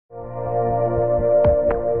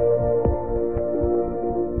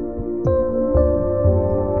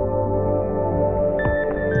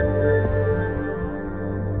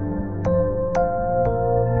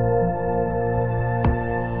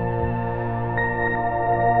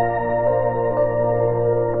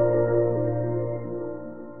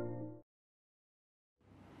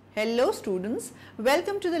Hello students,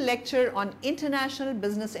 welcome to the lecture on International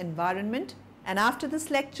Business Environment, and after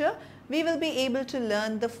this lecture we will be able to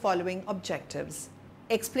learn the following objectives.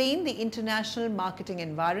 Explain the international marketing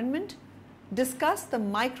environment, discuss the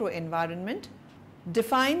micro environment,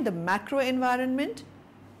 define the macro environment,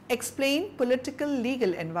 explain political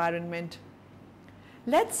legal environment.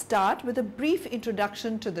 Let's start with a brief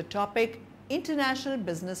introduction to the topic International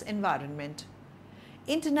Business Environment.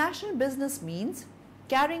 International business means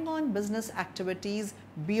carrying on business activities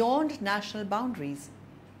beyond national boundaries.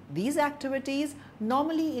 These activities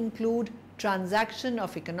normally include transaction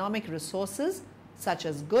of economic resources such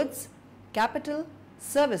as goods, capital,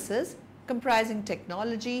 services comprising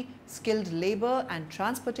technology, skilled labor and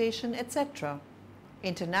transportation, etc.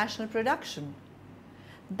 International production.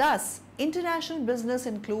 Thus, international business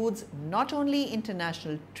includes not only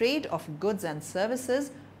international trade of goods and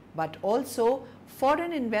services, but also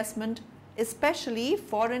foreign investment, especially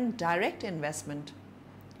foreign direct investment.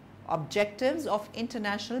 Objectives of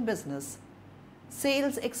international business.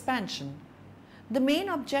 Sales expansion. The main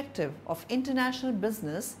objective of international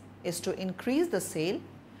business is to increase the sale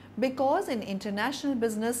because in international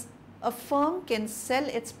business, a firm can sell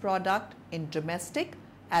its product in domestic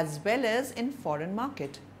as well as in foreign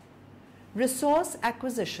market. Resource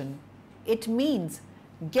acquisition. It means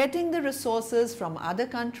getting the resources from other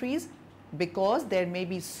countries because there may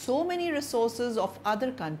be so many resources of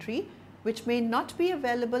other country which may not be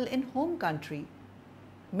available in home country.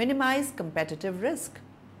 Minimize competitive risk.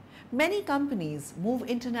 Many companies move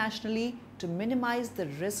internationally to minimize the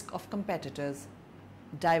risk of competitors.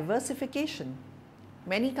 Diversification.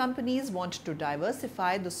 Many companies want to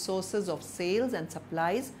diversify the sources of sales and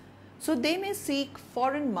supplies, so they may seek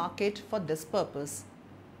foreign market for this purpose.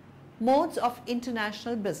 Modes of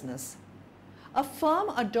international business. A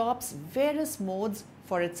firm adopts various modes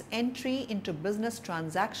for its entry into business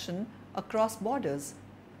transaction across borders.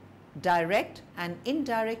 Direct and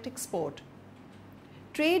indirect export.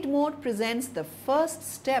 Trade mode presents the first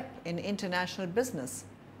step in international business.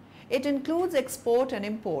 It includes export and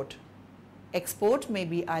import. Export may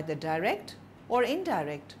be either direct or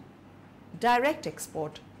indirect. Direct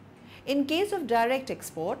export. In case of direct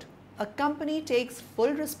export, a company takes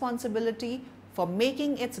full responsibility for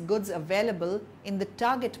making its goods available in the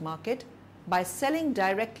target market by selling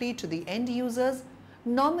directly to the end users,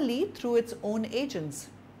 normally through its own agents.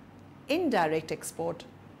 Indirect export.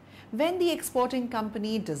 When the exporting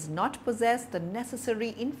company does not possess the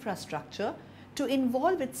necessary infrastructure to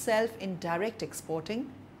involve itself in direct exporting,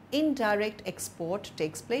 indirect export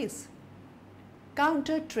takes place.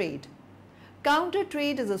 Counter trade. Counter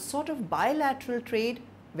trade is a sort of bilateral trade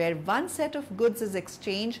where one set of goods is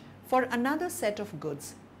exchanged for another set of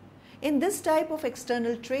goods. In this type of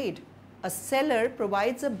external trade, a seller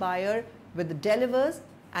provides a buyer with delivers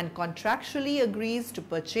and contractually agrees to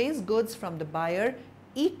purchase goods from the buyer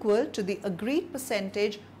equal to the agreed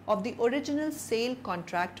percentage of the original sale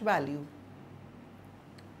contract value.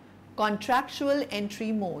 Contractual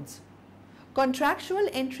entry modes. Contractual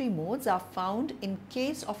entry modes are found in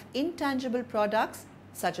case of intangible products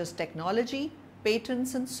such as technology,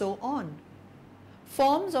 patents and so on.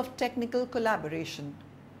 Forms of technical collaboration.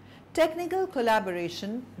 Technical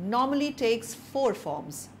collaboration normally takes 4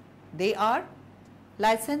 forms. They are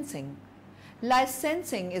licensing.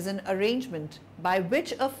 Licensing is an arrangement by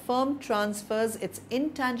which a firm transfers its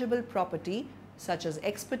intangible property such as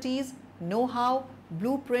expertise, know-how,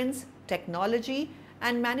 blueprints, technology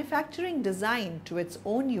and manufacturing design to its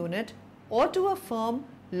own unit or to a firm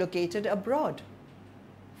located abroad.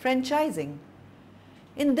 Franchising.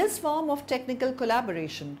 In this form of technical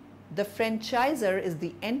collaboration, the franchisor is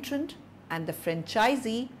the entrant and the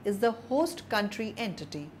franchisee is the host country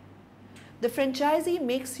entity. The franchisee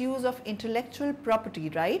makes use of intellectual property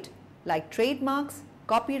right like trademarks,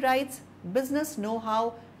 copyrights, business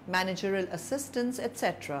know-how, managerial assistance,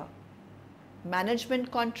 etc.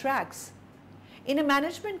 Management contracts. In a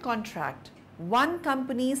management contract, one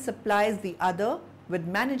company supplies the other with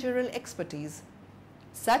managerial expertise.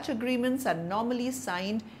 Such agreements are normally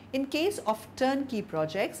signed in case of turnkey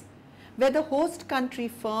projects where the host country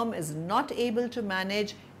firm is not able to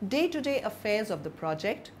manage day-to-day affairs of the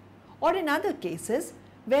project, or in other cases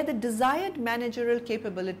where the desired managerial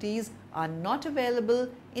capabilities are not available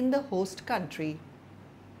in the host country.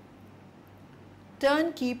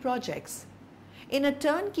 Turnkey projects. In a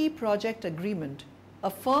turnkey project agreement, a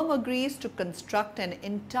firm agrees to construct an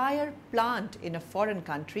entire plant in a foreign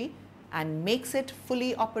country and makes it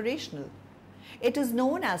fully operational. It is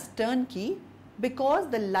known as turnkey because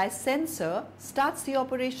the licensor starts the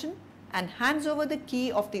operation and hands over the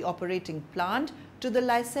key of the operating plant to the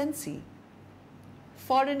licensee.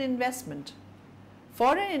 foreign investment.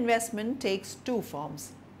 Foreign investment takes two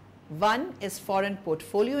forms. One is foreign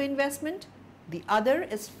portfolio investment, the other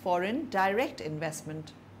is foreign direct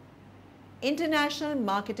investment. International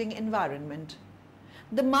marketing environment.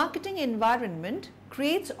 The marketing environment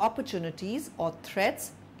creates opportunities or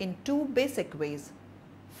threats in two basic ways.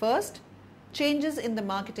 First, changes in the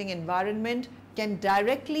marketing environment can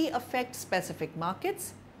directly affect specific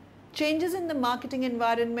markets. Changes in the marketing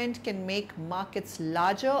environment can make markets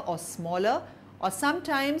larger or smaller, or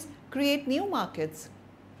sometimes create new markets.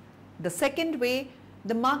 The second way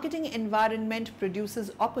the marketing environment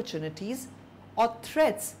produces opportunities or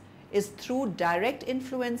threats is through direct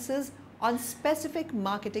influences on specific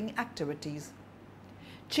marketing activities.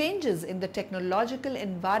 Changes in the technological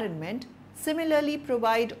environment similarly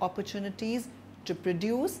provide opportunities to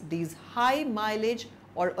produce these high mileage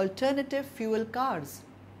or alternative fuel cars.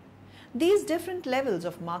 These different levels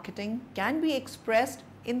of marketing can be expressed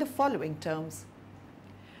in the following terms.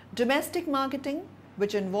 Domestic marketing,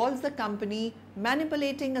 which involves the company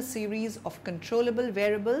manipulating a series of controllable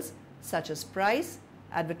variables such as price,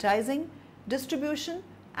 advertising, distribution,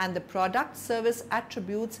 and the product service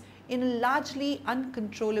attributes in a largely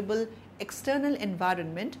uncontrollable external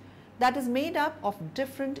environment that is made up of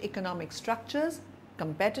different economic structures,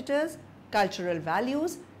 competitors, cultural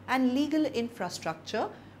values, and legal infrastructure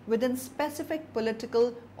within specific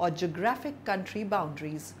political or geographic country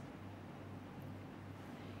boundaries.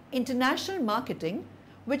 International marketing,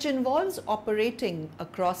 which involves operating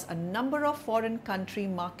across a number of foreign country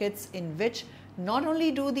markets in which not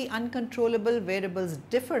only do the uncontrollable variables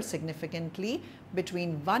differ significantly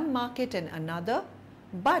between one market and another,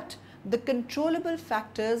 but the controllable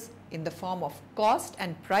factors in the form of cost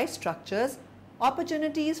and price structures,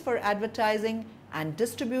 opportunities for advertising, and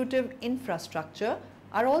distributive infrastructure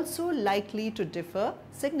are also likely to differ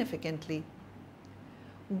significantly.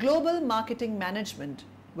 Global marketing management,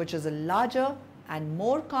 which is a larger and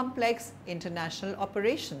more complex international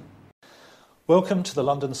operation. Welcome to the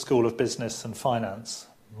London School of Business and Finance.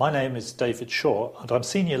 My name is David Shaw and I'm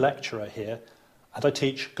Senior Lecturer here and I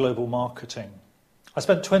teach global marketing. I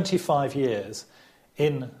spent 25 years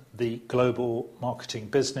in the global marketing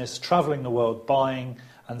business, travelling the world buying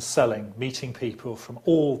and selling, meeting people from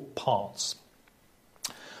all parts.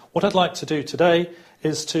 What I'd like to do today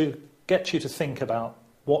is to get you to think about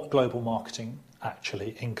what global marketing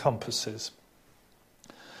actually encompasses.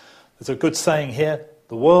 There's a good saying here,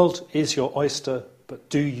 the world is your oyster, but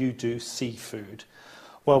do you do seafood?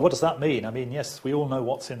 Well, what does that mean? I mean, yes, we all know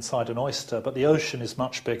what's inside an oyster, but the ocean is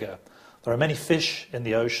much bigger. There are many fish in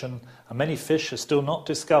the ocean, and many fish are still not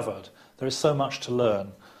discovered. There is so much to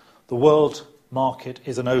learn. The world market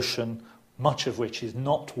is an ocean, much of which is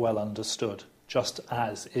not well understood, just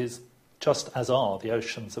as are the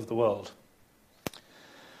oceans of the world.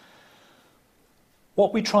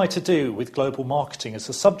 What we try to do with global marketing as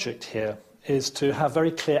a subject here is to have very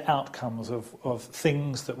clear outcomes of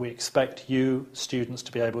things that we expect you, students,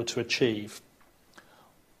 to be able to achieve.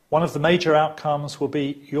 One of the major outcomes will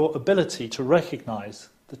be your ability to recognise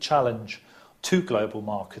the challenge to global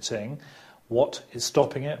marketing, what is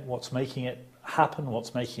stopping it, what's making it happen,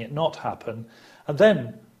 what's making it not happen, and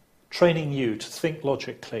then training you to think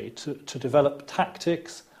logically, to develop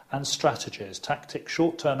tactics and strategies, tactics,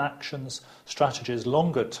 short-term actions, strategies,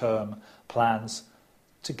 longer-term plans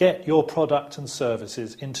to get your product and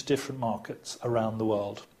services into different markets around the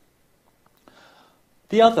world.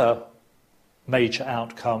 The other major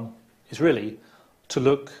outcome is really to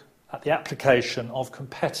look at the application of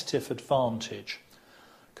competitive advantage.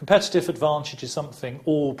 Competitive advantage is something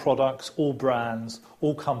all products, all brands,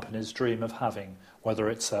 all companies dream of having, whether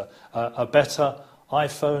it's a better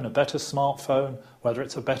iPhone, a better smartphone, whether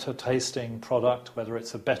it's a better tasting product, whether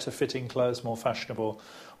it's a better fitting clothes, more fashionable.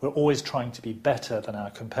 We're always trying to be better than our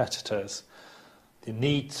competitors. The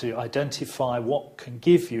need to identify what can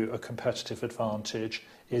give you a competitive advantage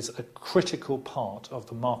is a critical part of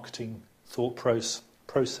the marketing thought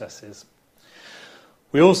processes.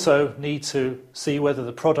 We also need to see whether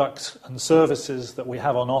the products and services that we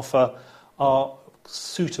have on offer are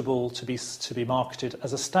suitable to be marketed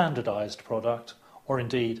as a standardised product, or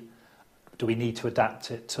indeed, do we need to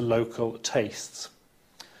adapt it to local tastes?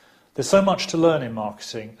 There's so much to learn in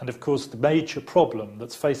marketing, and of course the major problem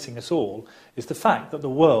that's facing us all is the fact that the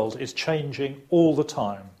world is changing all the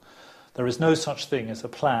time. There is no such thing as a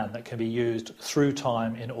plan that can be used through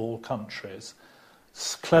time in all countries.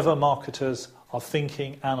 Clever marketers are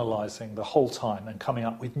thinking, analysing the whole time and coming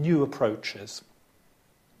up with new approaches.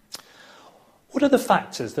 What are the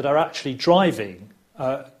factors that are actually driving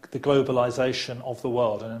the globalisation of the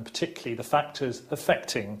world, and in particularly the factors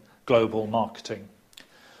affecting global marketing?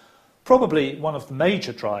 Probably one of the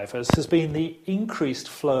major drivers has been the increased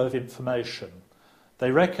flow of information.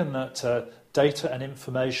 They reckon that data and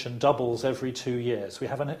information doubles every 2 years. We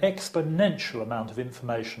have an exponential amount of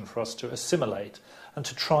information for us to assimilate and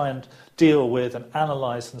to try and deal with and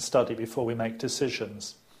analyse and study before we make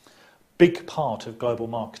decisions. Big part of global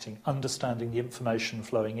marketing, understanding the information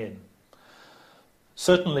flowing in.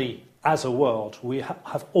 Certainly, as a world, we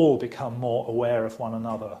have all become more aware of one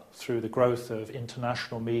another through the growth of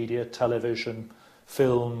international media, television,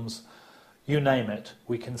 films, you name it.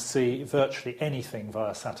 We can see virtually anything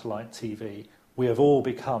via satellite TV. We have all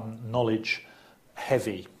become knowledge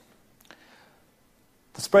heavy.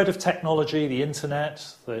 The spread of technology, the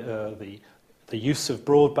internet, the use of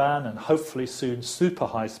broadband, and hopefully soon super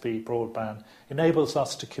high-speed broadband, enables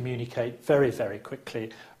us to communicate very, very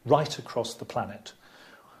quickly right across the planet.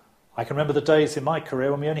 I can remember the days in my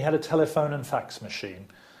career when we only had a telephone and fax machine.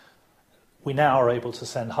 We now are able to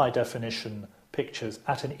send high-definition pictures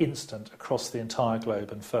at an instant across the entire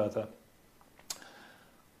globe and further.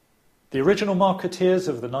 The original marketeers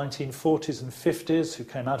of the 1940s and 50s who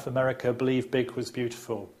came out of America believed big was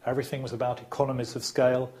beautiful. Everything was about economies of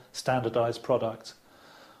scale, standardised products.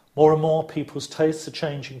 More and more, people's tastes are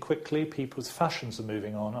changing quickly, people's fashions are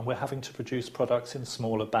moving on, and we're having to produce products in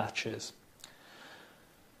smaller batches.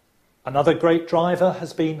 Another great driver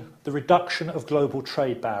has been the reduction of global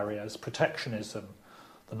trade barriers, protectionism.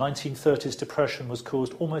 The 1930s depression was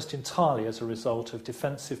caused almost entirely as a result of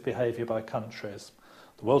defensive behaviour by countries.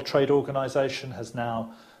 The World Trade Organization has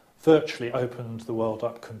now virtually opened the world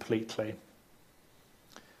up completely.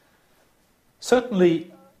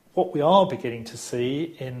 Certainly, what we are beginning to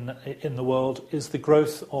see in the world is the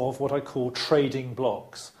growth of what I call trading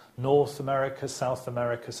blocs. North America, South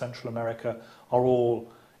America, Central America are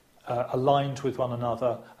all aligned with one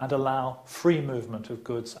another and allow free movement of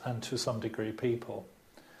goods and, to some degree, people.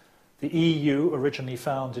 The EU, originally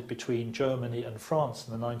founded between Germany and France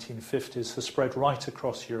in the 1950s, has spread right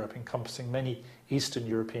across Europe, encompassing many Eastern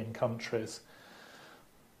European countries.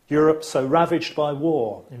 Europe, so ravaged by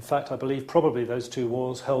war, in fact, I believe probably those two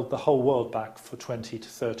wars held the whole world back for 20 to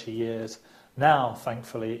 30 years, now,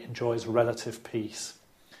 thankfully, enjoys relative peace.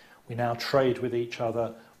 We now trade with each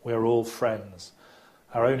other, we're all friends.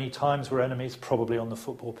 Our only times we're enemies, probably on the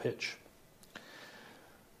football pitch.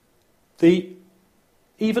 The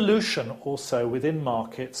evolution also within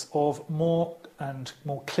markets of more and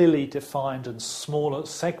more clearly defined and smaller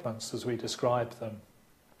segments, as we describe them.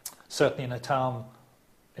 Certainly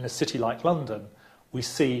in a city like London, we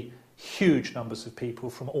see huge numbers of people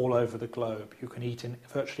from all over the globe. You can eat in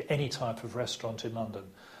virtually any type of restaurant in London.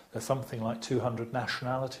 There's something like 200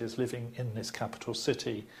 nationalities living in this capital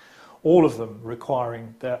city, all of them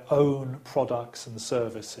requiring their own products and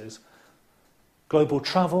services. Global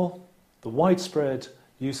travel, the widespread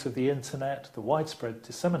use of the internet, the widespread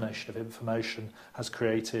dissemination of information has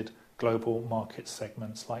created global market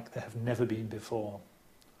segments like there have never been before.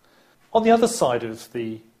 On the other side of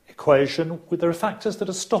the equation, there are factors that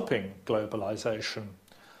are stopping globalization.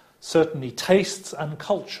 Certainly tastes and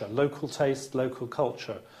culture, local taste, local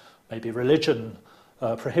culture. Maybe religion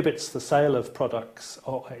prohibits the sale of products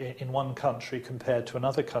in one country compared to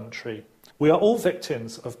another country. We are all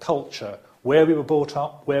victims of culture. Where we were brought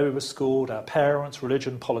up, where we were schooled, our parents,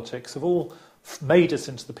 religion, politics have all made us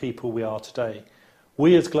into the people we are today.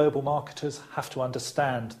 We as global marketers have to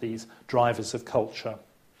understand these drivers of culture.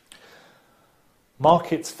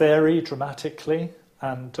 Markets vary dramatically,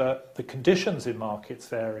 and the conditions in markets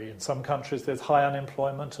vary. In some countries there's high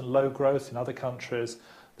unemployment and low growth. In other countries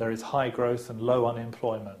there is high growth and low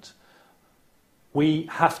unemployment. We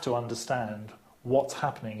have to understand what's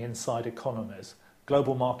happening inside economies.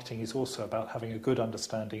 Global marketing is also about having a good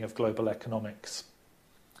understanding of global economics.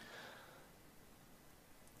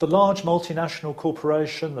 The large multinational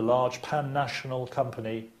corporation, the large pan-national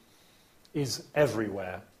company is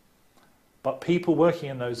everywhere. But people working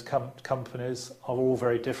in those companies are all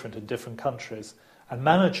very different in different countries. And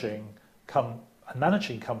managing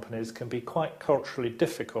companies can be quite culturally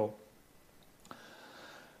difficult.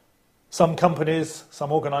 Some companies,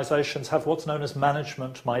 some organisations have what's known as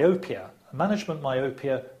management myopia. Management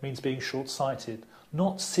myopia means being short-sighted,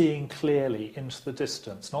 not seeing clearly into the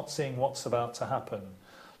distance, not seeing what's about to happen,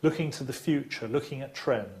 looking to the future, looking at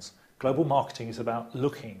trends. Global marketing is about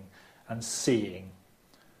looking and seeing.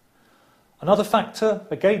 Another factor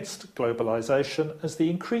against globalisation is the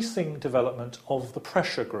increasing development of the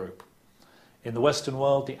pressure group. In the Western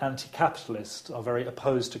world, the anti-capitalists are very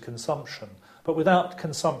opposed to consumption. But without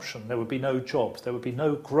consumption, there would be no jobs, there would be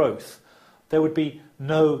no growth, there would be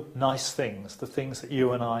no nice things, the things that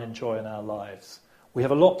you and I enjoy in our lives. We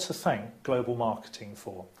have a lot to thank global marketing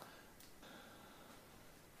for.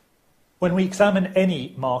 When we examine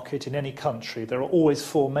any market in any country, there are always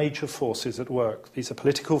four major forces at work. These are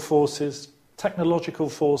political forces, technological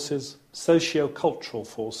forces, socio-cultural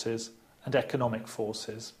forces, and economic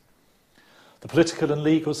forces. The political and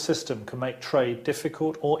legal system can make trade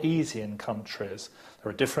difficult or easy in countries.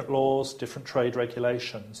 There are different laws, different trade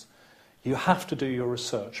regulations. You have to do your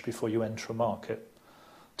research before you enter a market.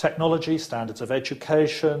 Technology, standards of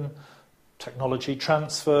education, technology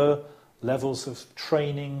transfer, levels of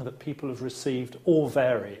training that people have received all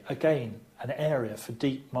vary. Again, an area for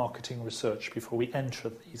deep marketing research before we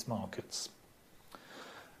enter these markets.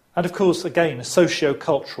 And of course, again,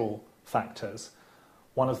 socio-cultural factors.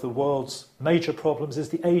 One of the world's major problems is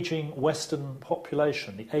the ageing Western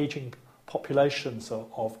population, the ageing populations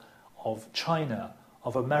of China,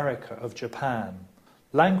 of America, of Japan.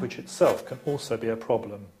 Language itself can also be a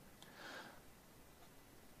problem.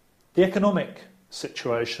 The economic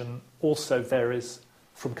situation also varies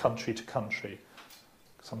from country to country.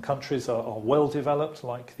 Some countries are well developed,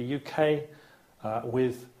 like the UK,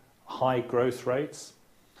 with high growth rates.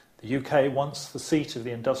 The UK, once the seat of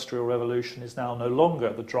the Industrial Revolution, is now no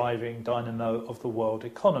longer the driving dynamo of the world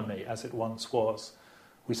economy as it once was.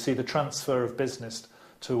 We see the transfer of business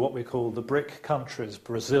to what we call the BRIC countries,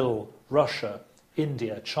 Brazil, Russia,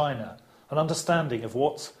 India, China, an understanding of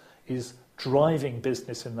what is driving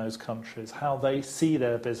business in those countries, how they see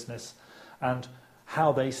their business and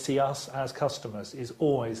how they see us as customers is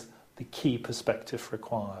always the key perspective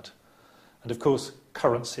required. And of course,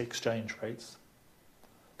 currency exchange rates.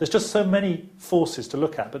 There's just so many forces to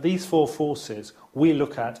look at, but these four forces we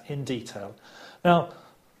look at in detail. Now,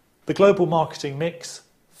 the global marketing mix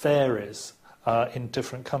varies in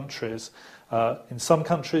different countries. In some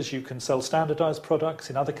countries you can sell standardized products,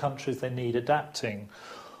 in other countries they need adapting.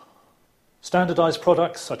 Standardized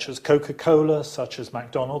products such as Coca-Cola, such as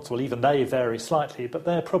McDonald's, well, even they vary slightly, but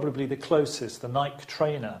they're probably the closest. The Nike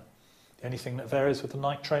trainer. The only thing that varies with the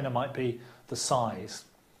Nike trainer might be the size.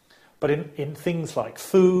 But in things like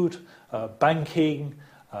food, banking,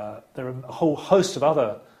 there are a whole host of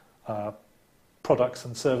other products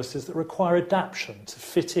and services that require adaptation to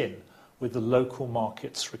fit in with the local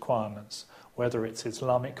market's requirements. Whether it's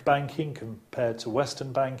Islamic banking compared to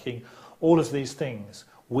Western banking, all of these things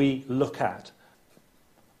we look at.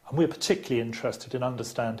 And we're particularly interested in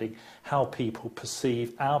understanding how people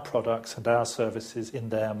perceive our products and our services in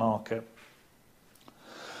their market.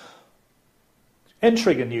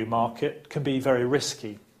 Entering a new market can be very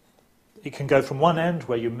risky. It can go from one end,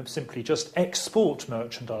 where you simply just export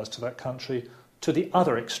merchandise to that country, to the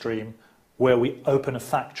other extreme, where we open a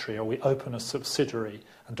factory or we open a subsidiary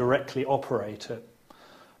and directly operate it.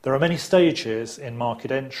 There are many stages in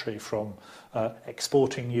market entry, from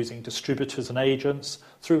exporting using distributors and agents,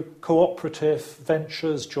 through cooperative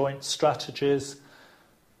ventures, joint strategies.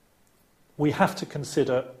 We have to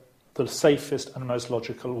consider the safest and most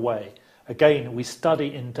logical way. Again, we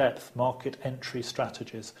study in depth market entry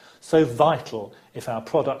strategies, so vital if our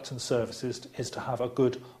product and services is to have a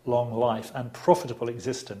good long life and profitable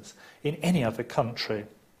existence in any other country.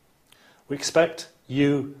 We expect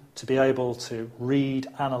you to be able to read,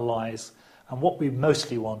 analyse, and what we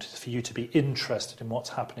mostly want is for you to be interested in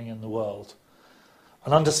what's happening in the world.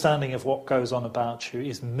 An understanding of what goes on about you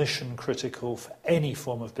is mission critical for any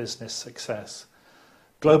form of business success.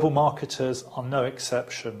 Global marketers are no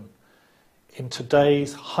exception. In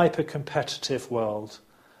today's hyper-competitive world,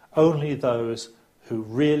 only those who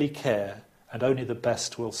really care and only the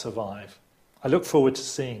best will survive. I look forward to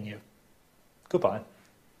seeing you. Goodbye.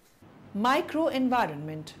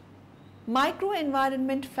 Microenvironment.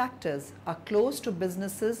 Microenvironment factors are close to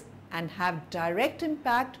businesses and have direct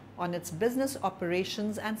impact on its business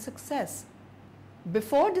operations and success.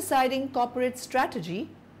 Before deciding corporate strategy,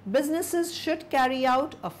 businesses should carry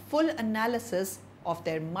out a full analysis of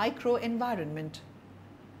their microenvironment.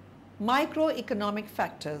 Microeconomic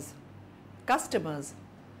factors. Customers.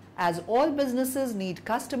 As all businesses need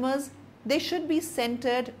customers, they should be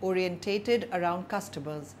centered, orientated around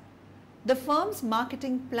customers. The firm's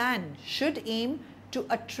marketing plan should aim to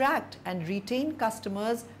attract and retain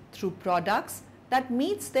customers through products that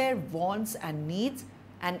meets their wants and needs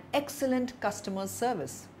and excellent customer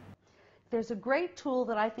service. There's a great tool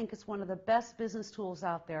that I think is one of the best business tools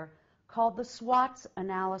out there called the SWOT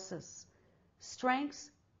analysis: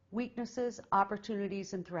 strengths, weaknesses,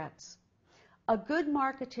 opportunities, and threats. A good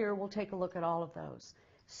marketeer will take a look at all of those.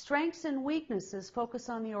 Strengths and weaknesses focus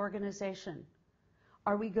on the organization.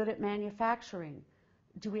 Are we good at manufacturing?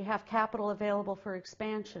 Do we have capital available for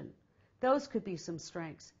expansion? Those could be some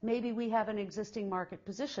strengths. Maybe we have an existing market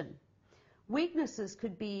position. Weaknesses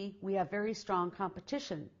could be we have very strong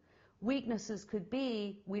competition. Weaknesses could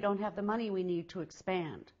be we don't have the money we need to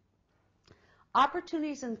expand.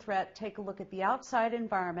 Opportunities and threat take a look at the outside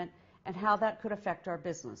environment and how that could affect our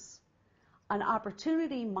business. An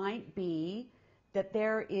opportunity might be that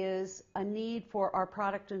there is a need for our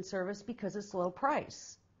product and service because it's low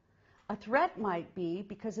price. A threat might be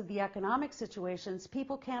because of the economic situations,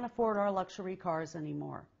 people can't afford our luxury cars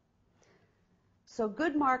anymore. So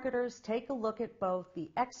good marketers take a look at both the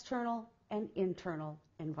external and internal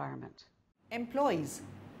environment. Employees.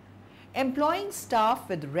 Employing staff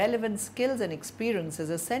with relevant skills and experience is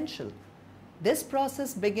essential. This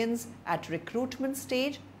process begins at recruitment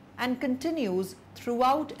stage and continues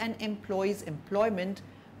throughout an employee's employment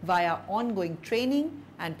via ongoing training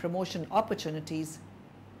and promotion opportunities.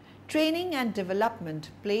 Training and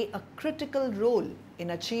development play a critical role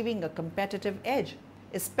in achieving a competitive edge,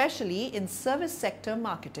 especially in service sector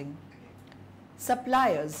marketing.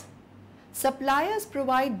 Suppliers. Suppliers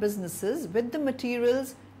provide businesses with the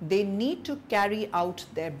materials they need to carry out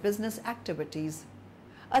their business activities.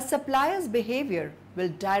 A supplier's behavior will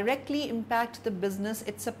directly impact the business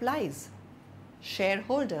it supplies.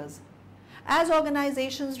 Shareholders. As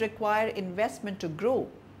organizations require investment to grow,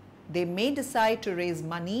 they may decide to raise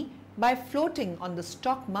money by floating on the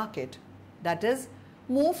stock market, that is,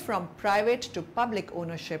 move from private to public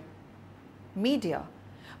ownership. Media.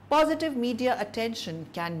 Positive media attention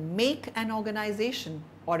can make an organization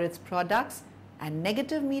or its products, and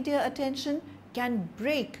negative media attention can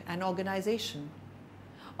break an organization.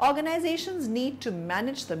 Organizations need to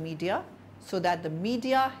manage the media so that the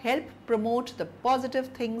media help promote the positive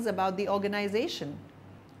things about the organization.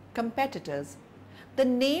 Competitors. The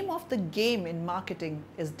name of the game in marketing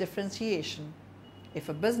is differentiation. If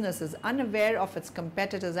a business is unaware of its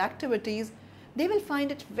competitors' activities, they will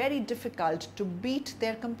find it very difficult to beat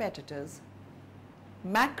their competitors.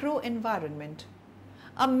 Macro environment.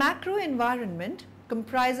 A macro environment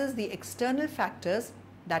comprises the external factors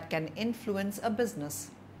that can influence a business.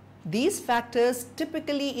 These factors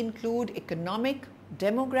typically include economic,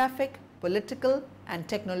 demographic, political, and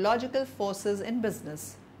technological forces in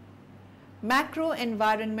business. Macro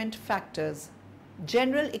environment factors.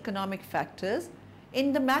 General economic factors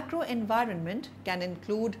in the macro environment can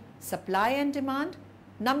include supply and demand,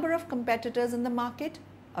 number of competitors in the market,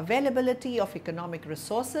 availability of economic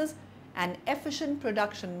resources, and efficient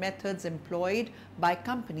production methods employed by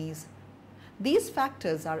companies. These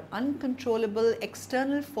factors are uncontrollable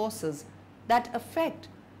external forces that affect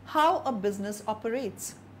how a business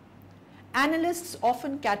operates. Analysts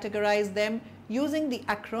often categorize them using the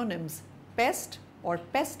acronyms PEST or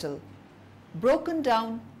PESTLE. Broken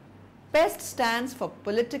down, PEST stands for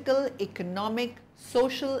political, economic,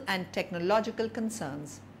 social, and technological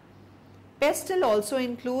concerns. PESTLE also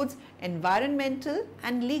includes environmental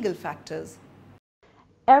and legal factors.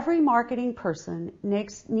 Every marketing person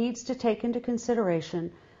needs to take into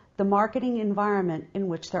consideration the marketing environment in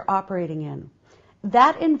which they're operating in.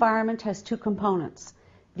 That environment has two components,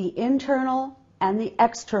 the internal and the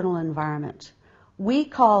external environment. We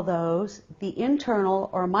call those the internal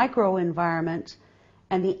or micro environment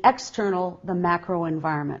and the external, the macro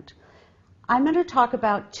environment. I'm going to talk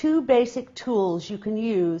about two basic tools you can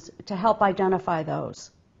use to help identify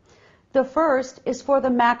those. The first is for the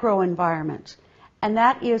macro environment, and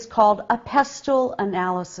that is called a PESTLE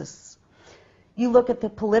analysis. You look at the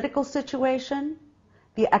political situation,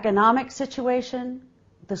 the economic situation,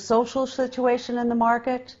 the social situation in the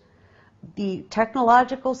market, the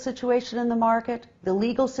technological situation in the market, the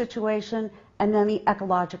legal situation, and then the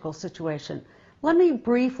ecological situation. Let me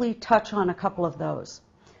briefly touch on a couple of those.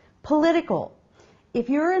 Political. If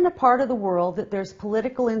you're in a part of the world that there's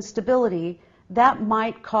political instability, that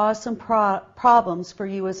might cause some problems for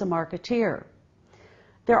you as a marketeer.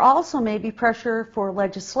 There also may be pressure for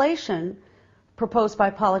legislation proposed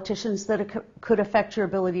by politicians that could affect your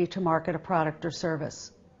ability to market a product or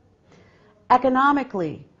service.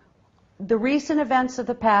 Economically, the recent events of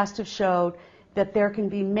the past have showed that there can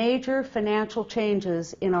be major financial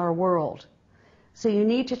changes in our world. So you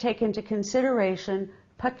need to take into consideration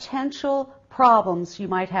potential problems you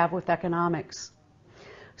might have with economics.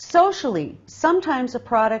 Socially, sometimes a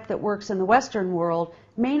product that works in the Western world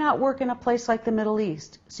may not work in a place like the Middle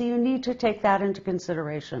East, so you need to take that into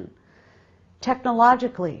consideration.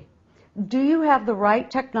 Technologically, do you have the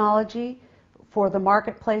right technology for the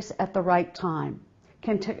marketplace at the right time?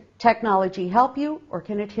 Can technology help you or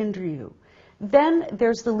can it hinder you? Then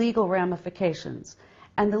there's the legal ramifications.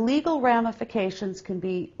 And the legal ramifications can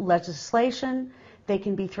be legislation, they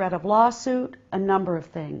can be threat of lawsuit, a number of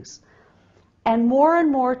things. And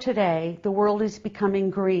more today, the world is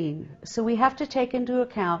becoming green. So we have to take into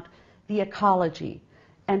account the ecology.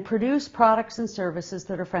 and produce products and services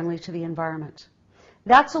that are friendly to the environment.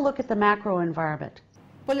 That's a look at the macro environment.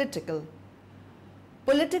 Political.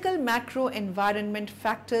 Political macro environment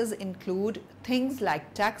factors include things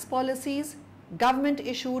like tax policies,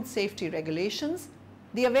 government-issued safety regulations,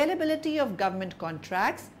 the availability of government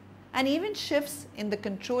contracts, and even shifts in the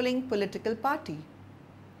controlling political party.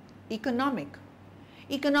 Economic.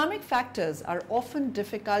 Economic factors are often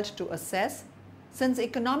difficult to assess since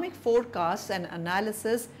economic forecasts and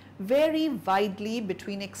analysis vary widely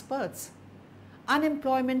between experts.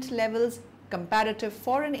 Unemployment levels, comparative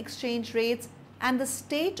foreign exchange rates, and the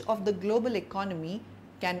state of the global economy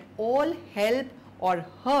can all help or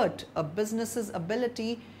hurt a business's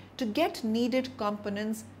ability to get needed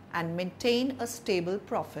components and maintain a stable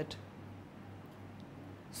profit.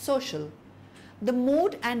 Social. The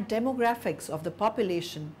mood and demographics of the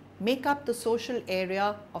population make up the social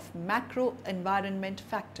area of macro environment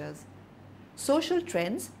factors. Social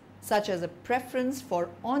trends, such as a preference for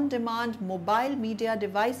on-demand mobile media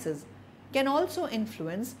devices, can also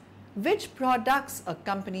influence which products a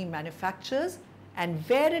company manufactures and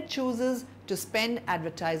where it chooses to spend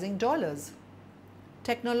advertising dollars.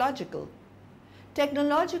 Technological.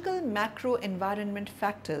 Technological macro environment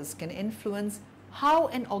factors can influence how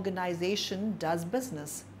an organization does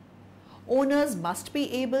business. Owners must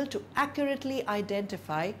be able to accurately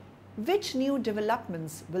identify which new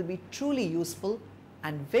developments will be truly useful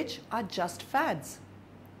and which are just fads.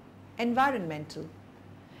 Environmental.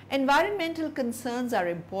 Environmental concerns are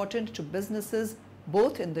important to businesses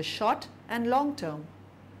both in the short and long term.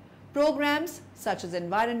 Programs such as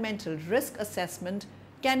environmental risk assessment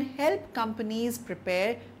can help companies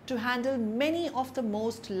prepare to handle many of the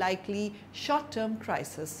most likely short-term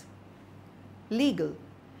crises. Legal.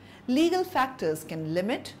 Legal factors can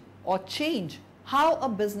limit or change how a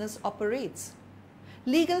business operates.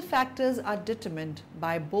 Legal factors are determined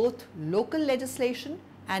by both local legislation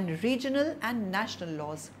and regional and national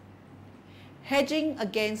laws. Hedging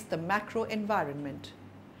against the macro environment.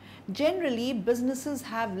 Generally, businesses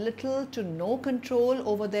have little to no control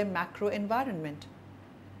over their macro environment.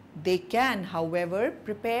 They can, however,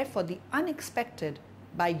 prepare for the unexpected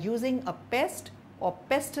by using a pest or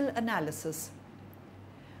pestle analysis.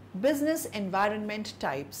 Business environment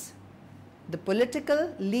types. The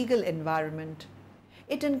political legal environment.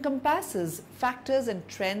 It encompasses factors and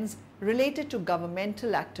trends related to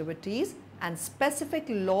governmental activities and specific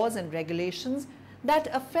laws and regulations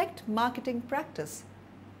that affect marketing practice.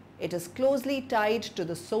 It is closely tied to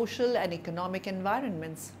the social and economic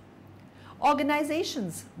environments.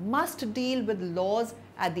 Organizations must deal with laws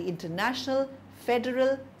at the international,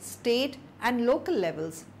 federal, state, and local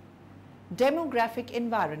levels. Demographic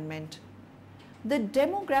environment. The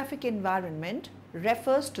demographic environment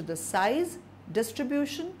refers to the size,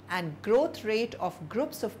 distribution, and growth rate of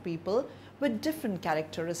groups of people with different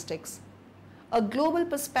characteristics. A global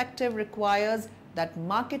perspective requires that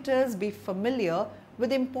marketers be familiar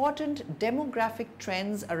with important demographic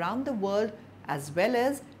trends around the world as well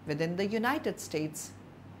as within the United States.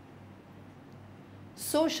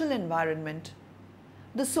 Social environment.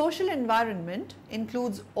 The social environment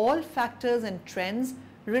includes all factors and trends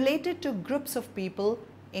related to groups of people,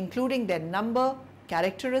 including their number,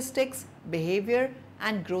 characteristics, behavior,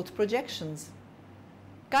 and growth projections.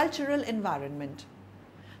 Cultural environment.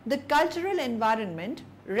 The cultural environment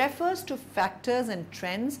refers to factors and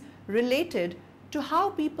trends related to how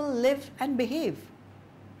people live and behave.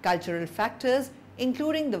 Cultural factors,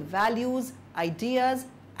 including the values, ideas,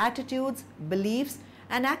 attitudes, beliefs,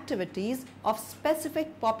 and activities of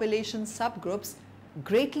specific population subgroups,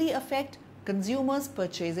 greatly affect consumers'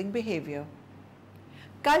 purchasing behavior.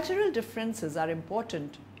 Cultural differences are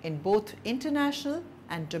important in both international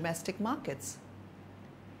and domestic markets.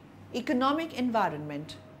 Economic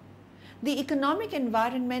environment. The economic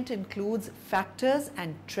environment includes factors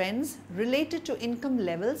and trends related to income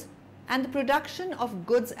levels and the production of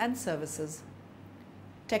goods and services.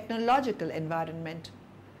 Technological environment.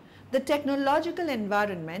 The technological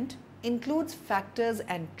environment includes factors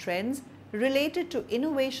and trends related to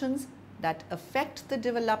innovations that affect the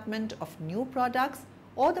development of new products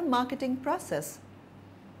or the marketing process.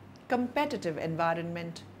 Competitive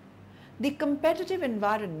environment. The competitive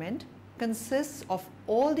environment consists of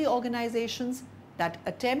all the organizations that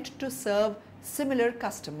attempt to serve similar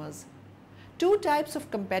customers. Two types of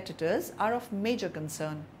competitors are of major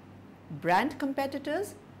concern: brand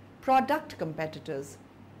competitors, product competitors.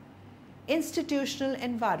 Institutional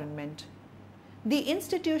environment. The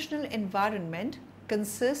institutional environment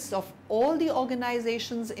consists of all the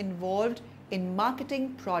organizations involved in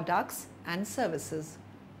marketing products and services.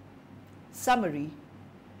 Summary.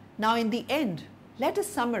 Now, in the end, Let us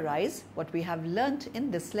summarize what we have learnt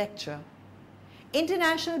in this lecture.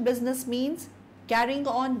 International business means carrying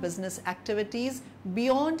on business activities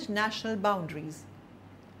beyond national boundaries.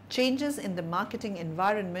 Changes in the marketing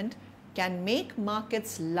environment can make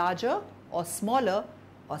markets larger or smaller,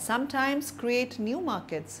 or sometimes create new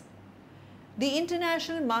markets. The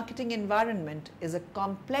international marketing environment is a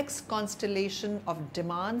complex constellation of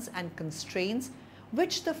demands and constraints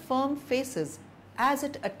which the firm faces as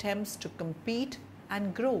it attempts to compete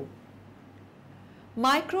and grow.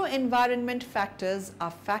 Microenvironment factors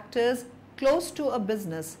are factors close to a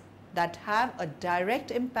business that have a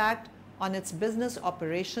direct impact on its business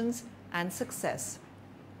operations and success.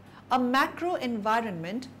 A macro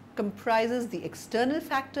environment comprises the external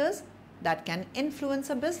factors that can influence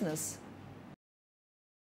a business.